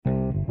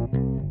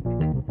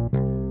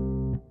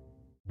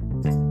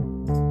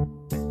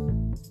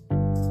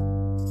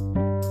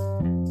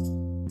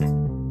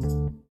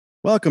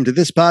Welcome to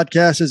This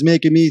Podcast is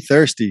Making Me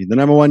Thirsty, the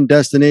number one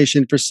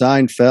destination for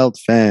Seinfeld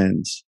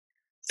fans.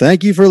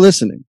 Thank you for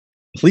listening.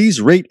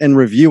 Please rate and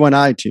review on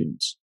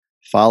iTunes.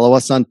 Follow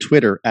us on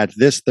Twitter at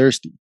This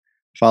Thirsty.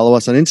 Follow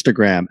us on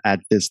Instagram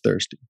at This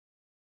Thirsty.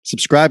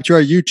 Subscribe to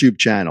our YouTube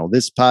channel.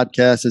 This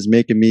Podcast is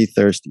Making Me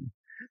Thirsty.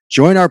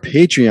 Join our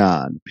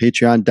Patreon,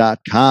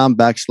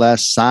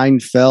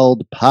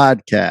 patreon.com/Seinfeld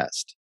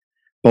podcast.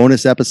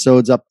 Bonus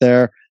episodes up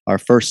there. Our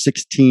first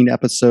 16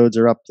 episodes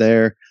are up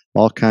there.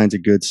 All kinds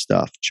of good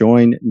stuff.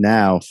 Join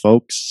now,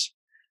 folks.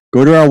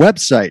 Go to our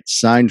website,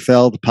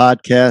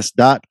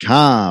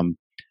 seinfeldpodcast.com.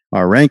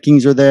 Our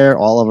rankings are there.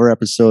 All of our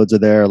episodes are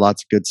there.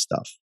 Lots of good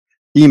stuff.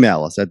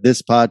 Email us at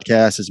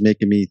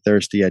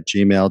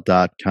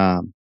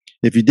thispodcastismakingmethirsty@gmail.com.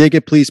 If you dig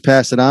it, please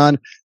pass it on.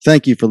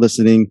 Thank you for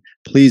listening.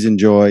 Please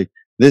enjoy.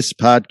 This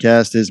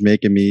podcast is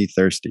making me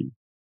thirsty.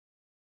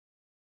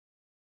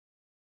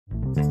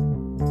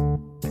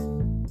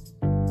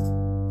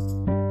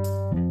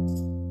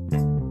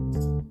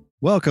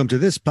 Welcome to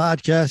This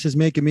Podcast is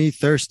Making Me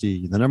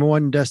Thirsty, the number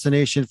one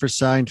destination for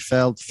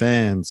Seinfeld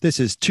fans. This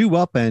is 2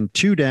 Up and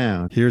 2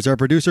 Down. Here's our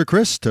producer,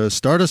 Chris, to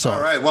start us off.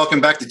 All right,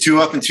 welcome back to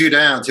 2 Up and 2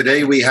 Down.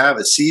 Today we have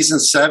a season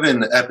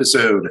 7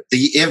 episode,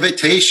 The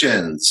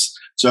Invitations.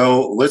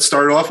 So let's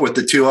start off with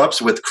the 2 Ups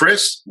with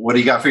Chris. What do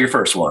you got for your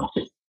first one?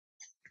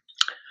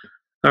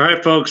 All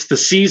right, folks, the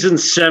season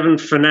 7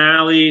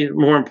 finale.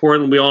 More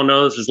important, we all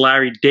know this is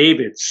Larry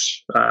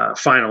David's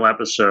final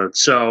episode.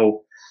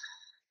 So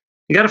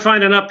you got to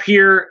find an up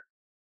here.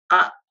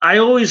 I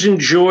always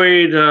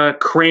enjoyed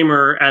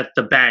Kramer at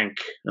the bank.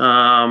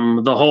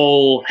 The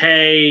whole,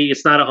 hey,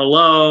 it's not a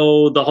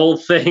hello, the whole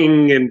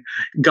thing, and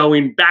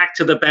going back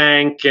to the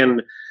bank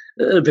and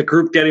the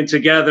group getting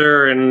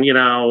together. And, you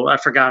know, I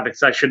forgot,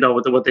 I should know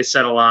what they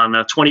settle on,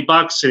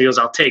 $20. And he goes,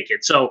 I'll take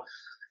it. So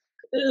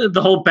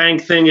the whole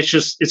bank thing,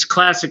 it's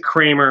classic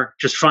Kramer,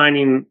 just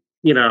finding,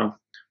 you know,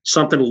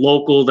 something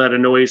local that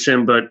annoys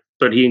him, but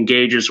he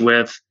engages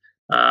with.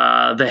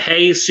 The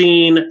hay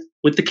scene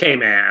with the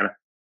K-Man,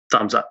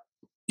 thumbs up.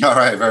 All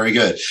right, very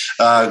good.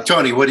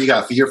 Tony, what do you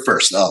got for your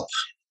first up?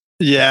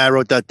 Yeah, I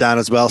wrote that down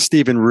as well.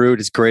 Stephen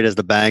Root is great as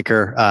the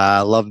banker.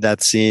 Love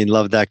that scene.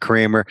 Love that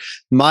Kramer.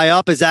 My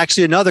up is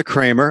actually another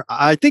Kramer.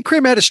 I think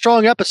Kramer had a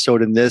strong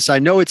episode in this. I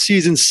know it's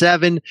season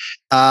 7.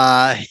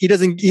 He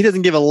doesn't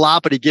give a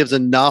lot, but he gives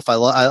enough.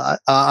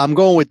 I'm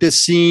going with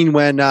this scene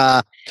when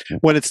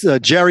it's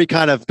Jerry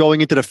kind of going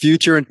into the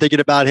future and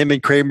thinking about him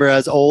and Kramer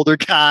as older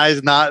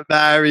guys, not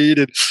married,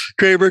 and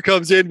Kramer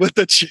comes in with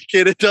the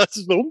chicken and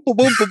does boom, boom,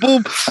 boom, boom,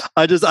 boom.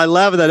 I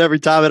laugh at that every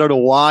time. I don't know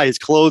why. His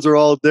clothes are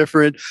all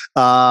different.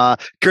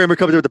 Kramer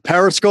comes in with the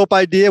periscope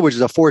idea, which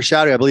is a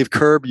foreshadowing. I believe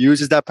Curb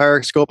uses that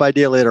periscope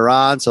idea later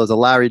on. So it's a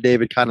Larry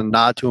David kind of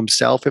nod to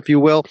himself, if you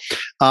will.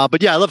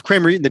 But yeah, I love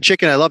Kramer eating the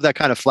chicken. I love that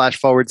kind of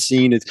flash forward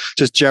scene. It's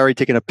just Jerry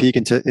taking a peek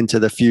into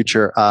the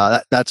future.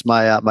 That's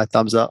my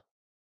thumbs up.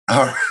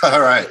 All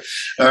right.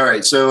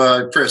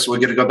 So, Chris, we're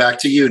going to go back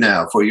to you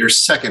now for your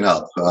second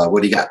up.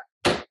 What do you got?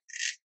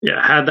 Yeah,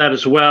 I had that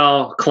as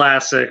well.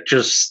 Classic.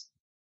 Just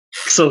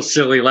so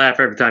silly.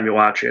 Laugh every time you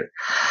watch it.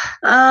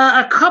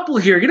 A couple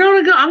here. You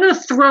know, I'm going to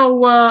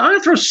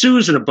throw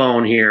Susan a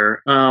bone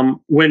here.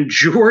 When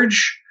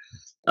George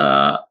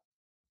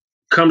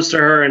comes to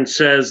her and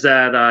says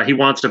that he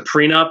wants a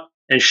prenup,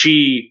 and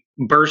she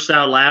bursts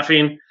out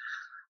laughing.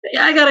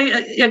 I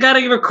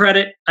gotta give her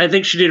credit. I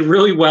think she did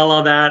really well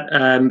on that,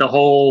 and the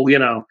whole, you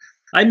know,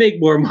 I make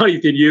more money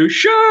than you.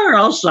 Sure,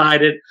 I'll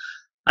sign it.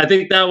 I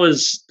think that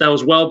was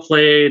well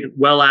played,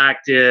 well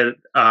acted.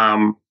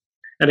 And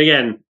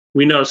again,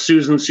 we know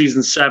Susan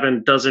season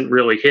 7 doesn't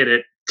really hit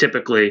it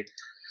typically,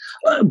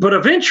 but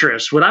of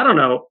interest. What I don't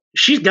know,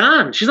 she's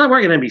gone. She's not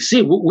working at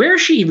NBC. Where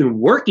is she even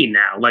working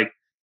now? Like,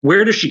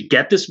 where does she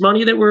get this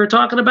money that we were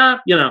talking about?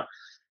 You know,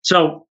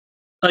 so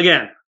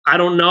again, I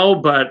don't know,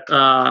 but.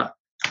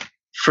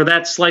 For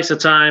that slice of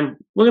time,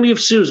 we're going to give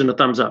Susan a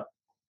thumbs up.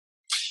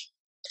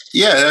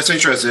 Yeah, that's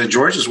interesting.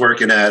 George is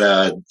working at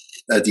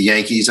the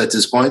Yankees at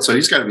this point, so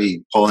he's got to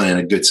be pulling in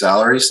a good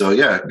salary. So,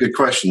 yeah, good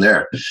question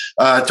there.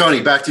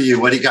 Tony, back to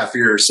you. What do you got for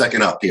your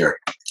second up here?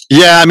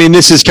 Yeah, I mean,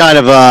 this is kind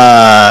of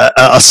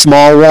a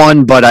small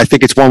one, but I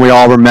think it's one we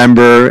all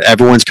remember.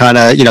 Everyone's kind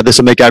of, you know, this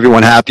will make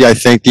everyone happy, I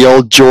think. The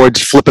old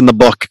George flipping the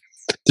book.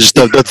 Just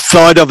the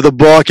thud of the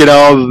book, you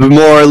know, the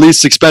more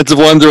least expensive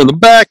ones are in the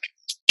back.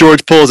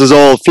 George pulls his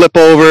old flip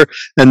over,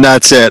 and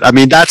that's it. I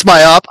mean, that's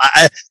my up.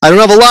 I don't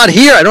have a lot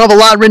here. I don't have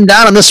a lot written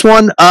down on this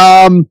one.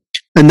 And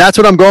that's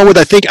what I'm going with.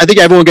 I think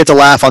everyone gets a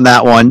laugh on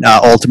that one.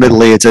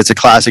 Ultimately, it's a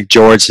classic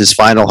George, his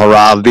final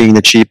hurrah of being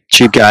the cheap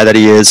guy that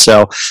he is.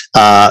 So,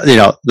 you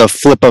know, the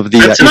flip of the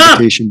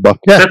invitation book.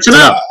 Yeah, that's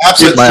enough.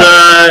 Absolutely.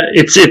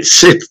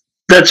 It's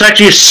that's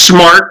actually a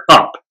smart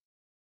up.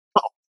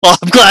 Well,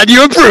 I'm glad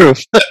you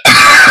approve.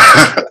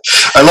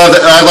 I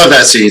love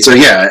that scene. So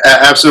yeah,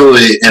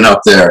 absolutely an up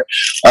there.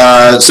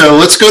 So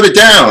let's go to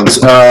downs.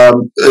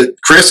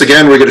 Chris,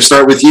 again, we're going to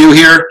start with you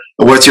here.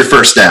 What's your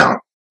first down?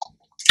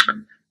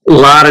 A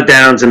lot of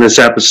downs in this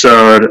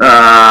episode.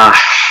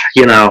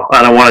 You know,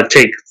 I don't want to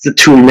take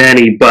too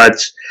many,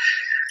 but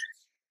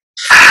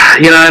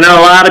I know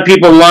a lot of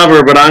people love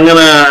her, but I'm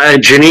gonna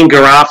Janine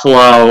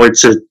Garofalo.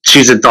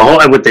 She's at the whole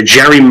with the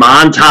Jerry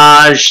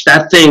montage.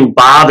 That thing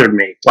bothered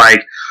me.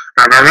 Like,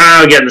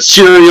 getting the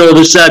cereal,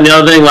 this, that, and the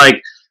other thing.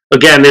 Like,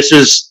 again, this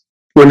is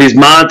when these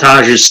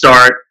montages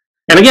start.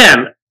 And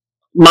again,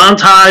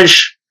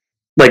 montage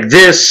like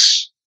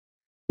this,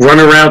 run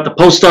around the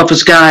post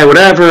office guy,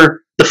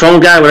 whatever, the phone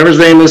guy, whatever his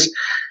name is,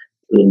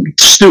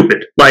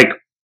 stupid. Like,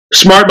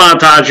 smart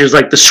montages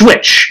like the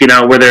Switch,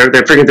 where they're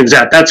figuring things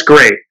out. That's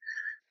great.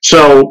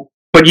 So,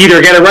 but you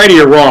either get it right or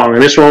you're wrong,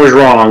 and this one was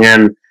wrong.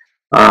 And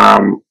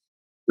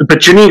but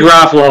Janine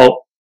Garofalo,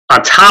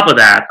 on top of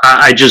that,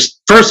 I just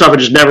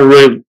never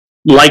really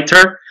liked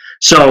her.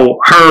 So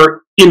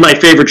her in my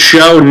favorite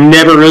show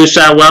never really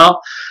sat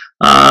well.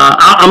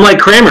 I'm like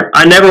Kramer.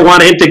 I never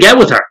wanted him to get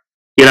with her,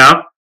 and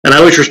I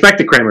always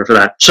respected Kramer for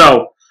that.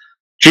 So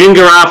Janine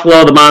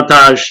Garofalo, the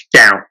montage,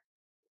 down.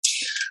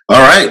 All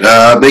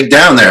right, big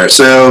down there.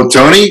 So,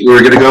 Tony,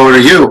 we're going to go over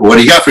to you. What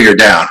do you got for your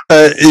down?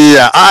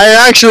 Yeah,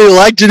 I actually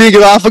like Janine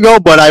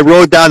Garofalo, but I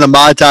wrote down the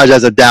montage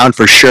as a down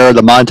for sure.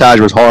 The montage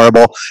was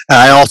horrible, and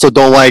I also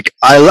don't like.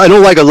 I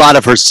don't like a lot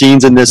of her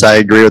scenes in this. I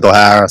agree with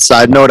O'Hara.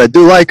 Side note: I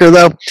do like her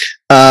though.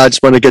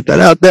 Just want to get that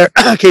out there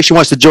in case she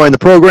wants to join the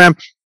program.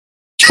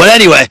 But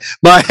anyway,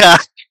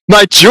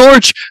 my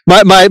George,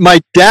 my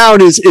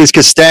down is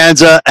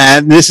Costanza,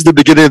 and this is the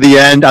beginning of the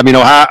end. I mean,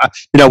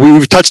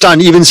 we've touched on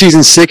even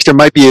season 6. There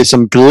might be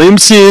some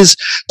glimpses,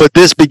 but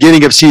this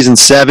beginning of season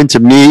 7, to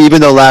me,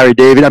 even though Larry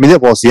David,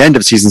 it's the end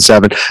of season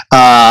 7,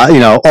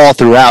 all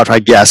throughout, I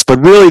guess. But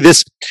really,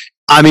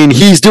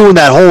 he's doing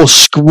that whole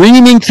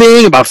screaming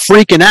thing about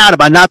freaking out,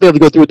 about not being able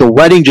to go through with the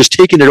wedding, just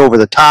taking it over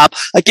the top.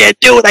 I can't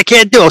do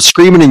it.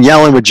 Screaming and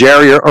yelling with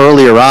Jerry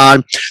earlier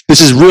on.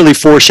 This is really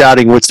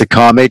foreshadowing what's to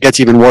come. It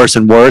gets even worse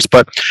and worse,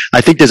 but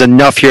I think there's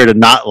enough here to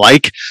not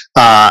like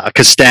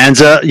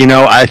Costanza.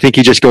 I think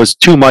he just goes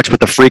too much with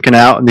the freaking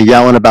out and the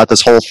yelling about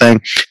this whole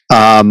thing.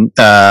 And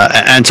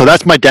so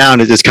that's my down,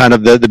 is kind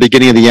of the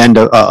beginning of the end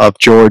of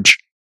George.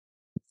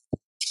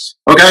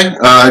 Okay,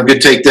 good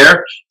take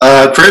there.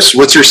 Chris,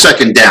 what's your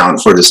second down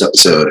for this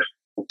episode?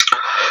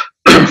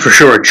 For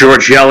sure,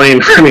 George yelling.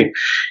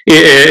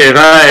 If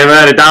I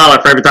had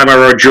 $1 for every time I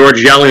wrote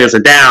George yelling as a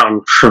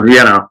down,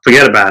 forget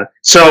about it.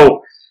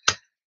 So,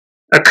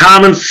 a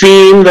common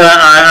theme that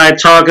I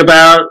talk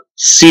about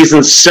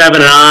season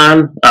 7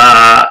 on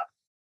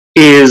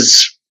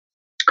is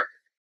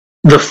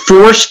the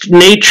forced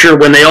nature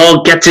when they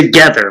all get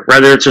together,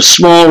 whether it's a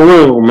small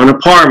room, an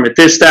apartment,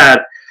 this,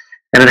 that.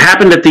 And it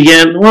happened at the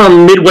end,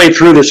 midway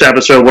through this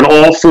episode, when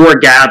all 4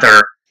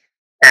 gather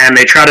and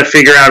they try to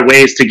figure out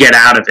ways to get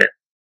out of it,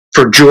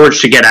 for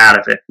George to get out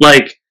of it.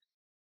 Like,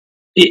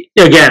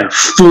 again,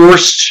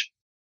 forced,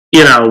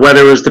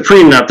 whether it was the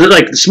prenup,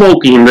 like the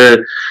smoking,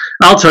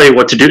 I'll tell you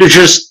what to do.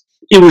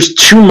 It was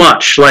too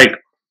much. Like,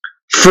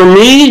 for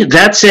me,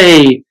 that's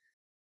a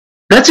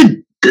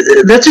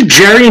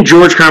Jerry and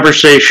George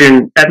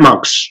conversation at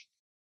Monk's.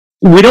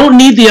 We don't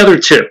need the other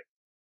 2.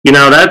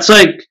 That's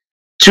like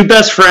 2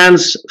 best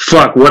friends.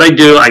 Fuck, what I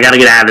do, I got to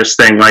get out of this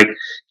thing. Like,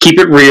 keep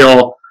it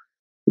real.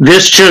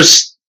 This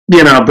just,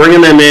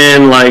 bringing them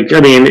in, like,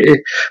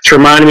 it's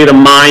reminding me of the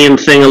Mayan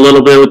thing a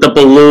little bit with the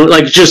balloon.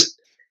 Like, just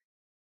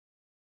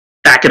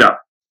back it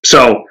up.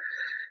 So,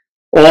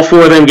 all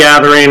 4 of them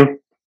gathering.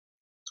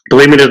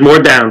 Believe me, there's more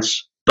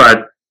downs,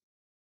 but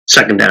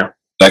second down.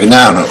 Second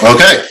down.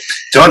 Okay.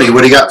 Tony,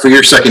 what do you got for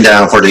your second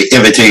down for the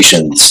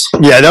invitations?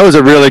 Yeah, that was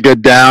a really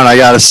good down, I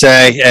got to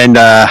say. And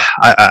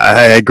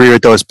I agree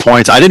with those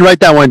points. I didn't write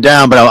that one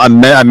down, but I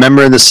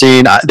remember in the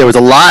scene, there was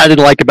a lot I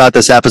didn't like about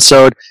this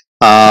episode.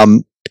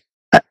 My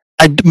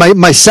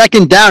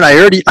second down, I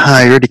already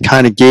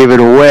kind of gave it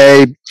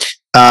away.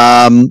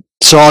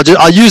 So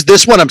I'll use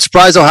this one. I'm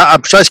surprised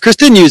Chris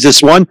didn't use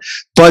this one,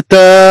 but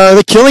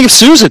the killing of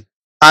Susan.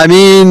 I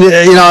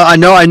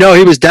know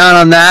he was down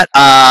on that.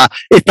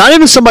 It's not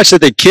even so much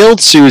that they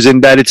killed Susan,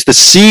 that it's the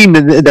scene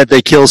that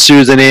they kill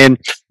Susan in.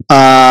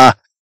 I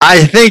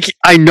think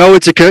I know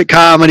it's a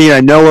comedy, and I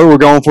know what we're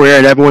going for here,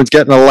 and everyone's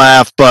getting a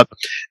laugh, but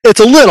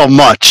it's a little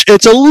much.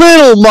 It's a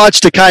little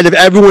much to kind of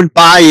everyone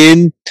buy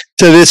in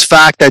to this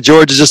fact that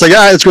George is just like,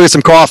 let's go get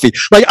some coffee.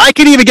 Like, I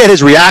could even get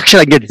his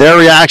reaction. I get their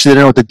reaction. They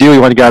don't know what to do. He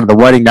wanted to get out of the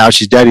wedding. Now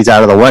she's dead. He's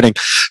out of the wedding.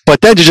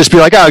 But then to just be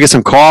like, I'll get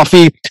some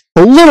coffee.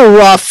 A little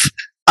rough.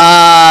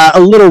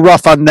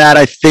 On that,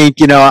 I think.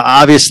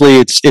 Obviously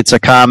it's a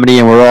comedy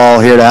and we're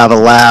all here to have a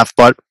laugh,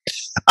 but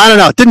I don't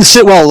know. It didn't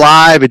sit well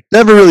live. It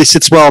never really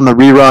sits well in the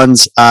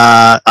reruns.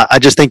 I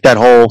just think that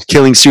whole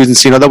killing Susan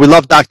scene, although we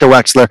love Dr.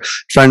 Wexler,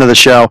 friend of the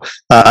show,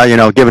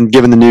 giving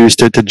the news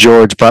to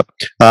George, but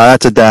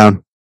that's a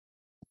down.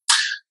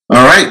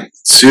 All right.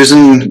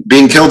 Susan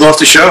being killed off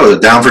the show,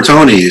 down for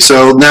Tony.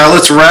 So now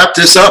let's wrap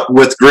this up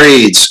with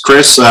grades.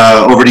 Chris,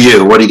 over to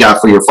you. What do you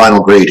got for your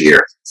final grade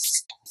here?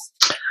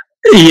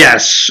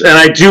 Yes, and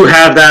I do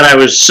have that. I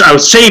was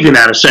saving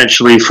that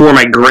essentially for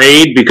my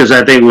grade because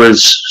I think it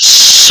was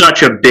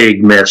such a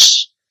big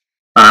miss.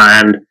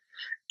 And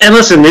And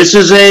listen, this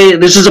is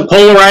a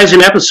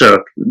polarizing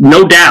episode,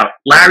 no doubt.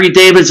 Larry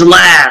David's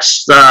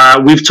last.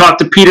 We've talked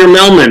to Peter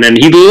Millman, and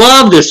he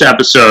loved this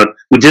episode.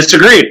 We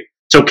disagreed.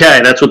 It's okay.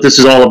 That's what this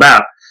is all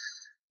about.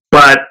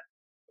 But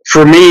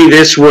for me,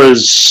 this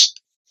was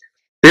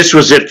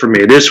it for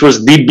me. This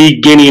was the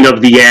beginning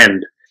of the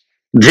end.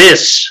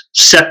 This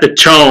set the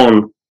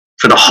tone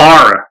for the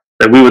horror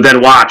that we would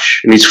then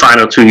watch in these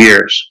final 2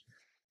 years.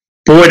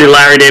 Boy, did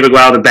Larry David go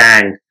out with a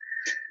bang.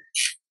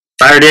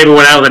 Larry David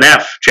went out with an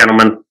F,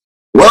 gentlemen.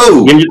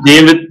 Whoa!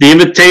 The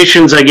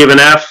invitations, I give an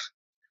F.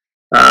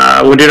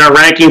 We did our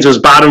rankings, it was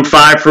bottom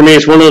 5 for me.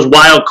 It's one of those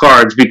wild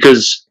cards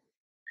because,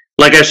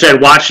 like I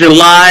said, watching it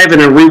live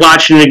and then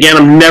rewatching it again,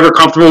 I'm never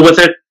comfortable with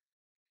it.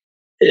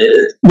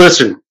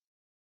 Listen,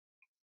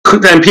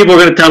 then people are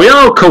going to tell me,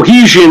 oh,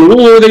 cohesion, what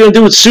are they going to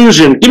do with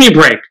Susan? Give me a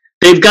break.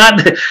 They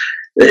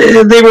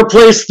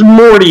replaced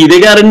Morty.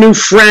 They got a new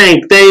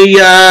Frank. They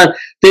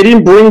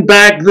didn't bring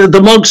back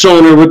the Monks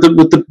owner with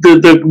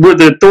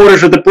the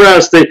daughters with the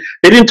breast. They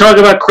didn't talk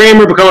about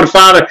Kramer becoming a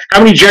father. How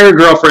many Jerry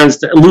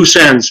girlfriends, loose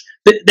ends?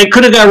 They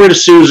could have got rid of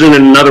Susan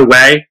in another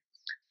way.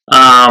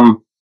 And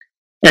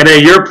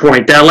at your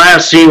point, that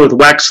last scene with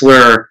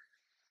Wexler,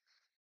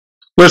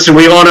 listen,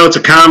 we all know it's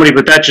a comedy,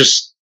 but that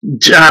just,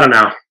 I don't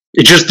know.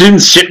 It just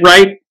didn't sit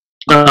right.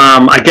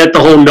 I get the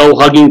whole no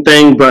hugging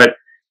thing, but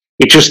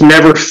it just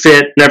never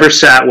fit, never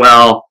sat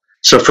well.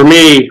 So for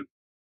me,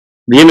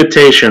 The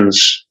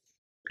Invitations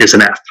is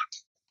an F.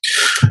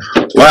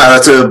 Wow,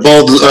 that's a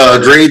bold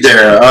grade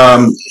there.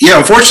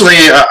 Unfortunately,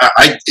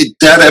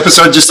 that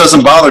episode just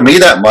doesn't bother me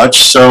that much.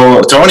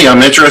 So, Tony,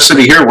 I'm interested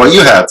to hear what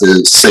you have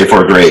to say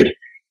for a grade.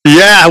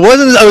 Yeah, I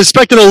was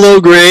expecting a low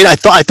grade. I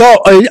thought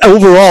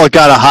overall it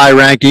got a higher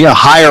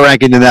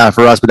ranking than that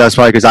for us, but that's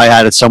probably because I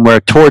had it somewhere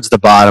towards the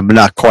bottom, but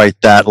not quite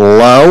that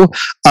low.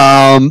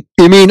 I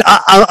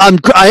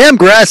am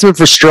grasping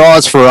for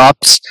straws for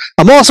ups.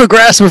 I'm also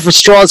grasping for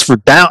straws for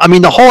down. I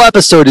mean, the whole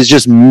episode is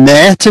just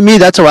meh to me.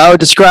 That's how I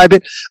would describe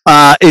it.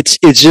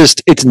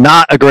 It's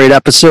not a great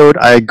episode.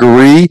 I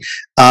agree.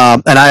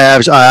 And I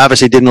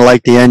obviously didn't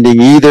like the ending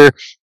either.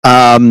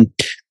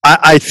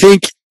 I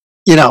think,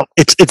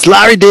 it's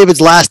Larry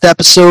David's last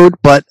episode,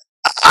 but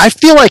I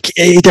feel like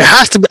there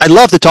has to be, I'd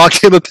love to talk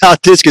to him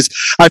about this because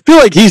I feel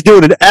like he's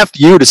doing an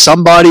FU to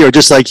somebody or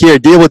just like, here,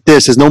 deal with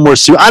this. There's no more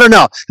Sue. I don't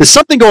know. There's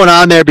something going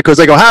on there because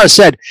like O'Hara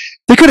said,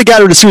 they could have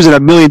got rid of Susan a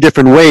million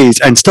different ways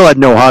and still had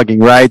no hugging,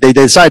 right? They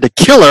decided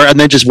to kill her and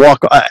then just walk.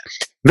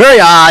 Very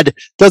odd.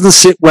 Doesn't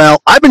sit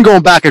well. I've been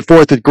going back and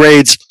forth with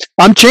grades.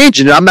 I'm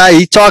changing it.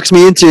 He talks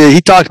me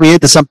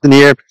into something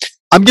here.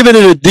 I'm giving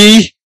it a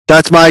D.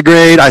 That's my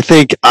grade. I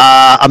think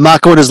I'm not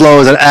going as low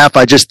as an F.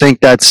 I just think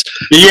that's.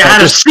 You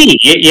had a C.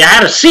 You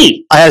had a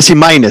C. I had a C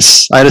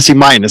minus.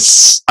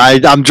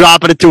 I'm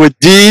dropping it to a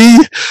D.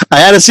 I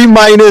had a C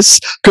minus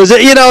because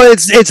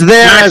it's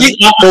there as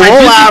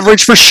below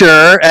average for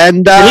sure.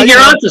 And I think you're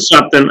onto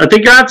something. I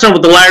think you're onto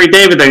something with the Larry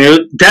David thing.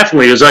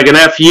 It was like an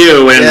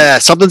FU. And yeah,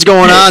 something's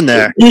going on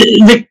there.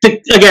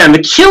 Again,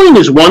 the killing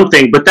is one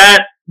thing, but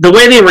the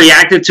way they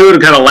reacted to it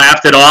and kind of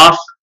laughed it off.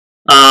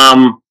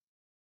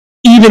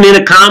 Even in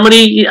a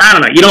comedy, I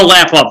don't know. You don't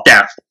laugh off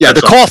death. Yeah,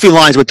 the coffee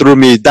lines went through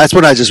me. That's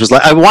what I just was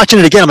like. I'm watching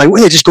it again. I'm like,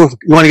 wait, just go.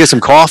 You want to get some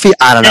coffee?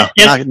 I don't know.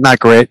 Not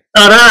great.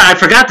 No, I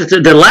forgot with the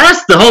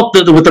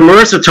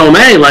Marissa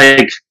Tomei,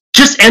 like,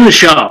 just end the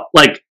show.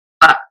 Like,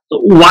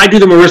 why do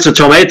the Marissa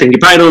Tomei thing? You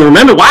probably don't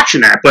remember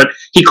watching that, but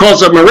he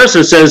calls up Marissa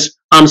and says,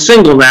 "I'm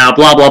single now.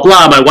 Blah blah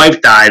blah. My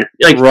wife died."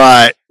 Like,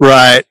 right.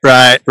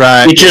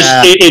 It just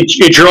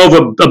it drove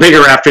a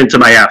bigger F into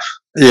my F.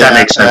 Yeah, that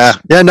makes sense.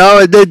 Yeah,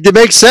 no, it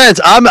makes sense.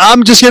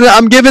 I'm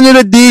giving it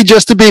a D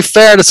just to be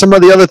fair to some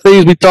of the other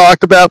things we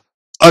talked about.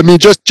 I mean,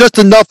 just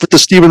enough with the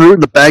Stephen Root in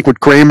the bank with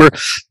Kramer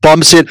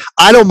bumps it.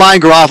 I don't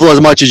mind Garofalo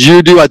as much as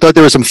you do. I thought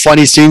there were some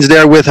funny scenes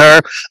there with her.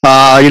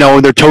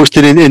 When they're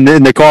toasted in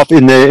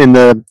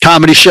the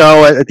comedy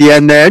show at the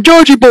end there.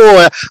 Georgie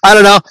boy, I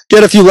don't know,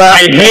 get a few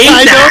laughs.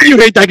 I know you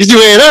hate that because you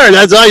hate her.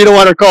 That's why you don't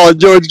want to call it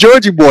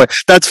Georgie boy.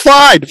 That's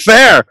fine,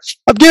 fair.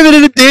 I'm giving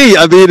it a D.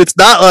 I mean, it's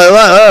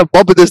not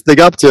bumping this thing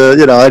up to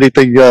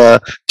anything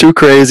too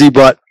crazy,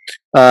 but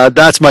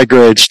that's my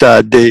grade,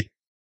 D.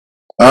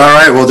 All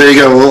right, well, there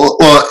you go.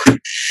 Well,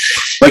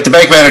 like the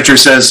bank manager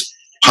says,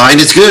 Pine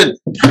is good,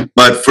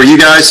 but for you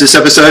guys, this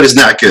episode is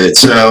not good.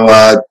 So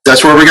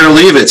that's where we're going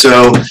to leave it.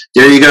 So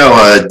there you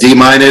go, D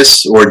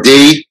minus or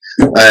D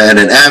and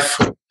an F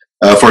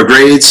for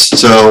grades.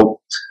 So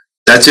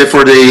that's it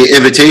for the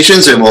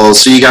invitations, and we'll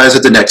see you guys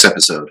at the next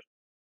episode.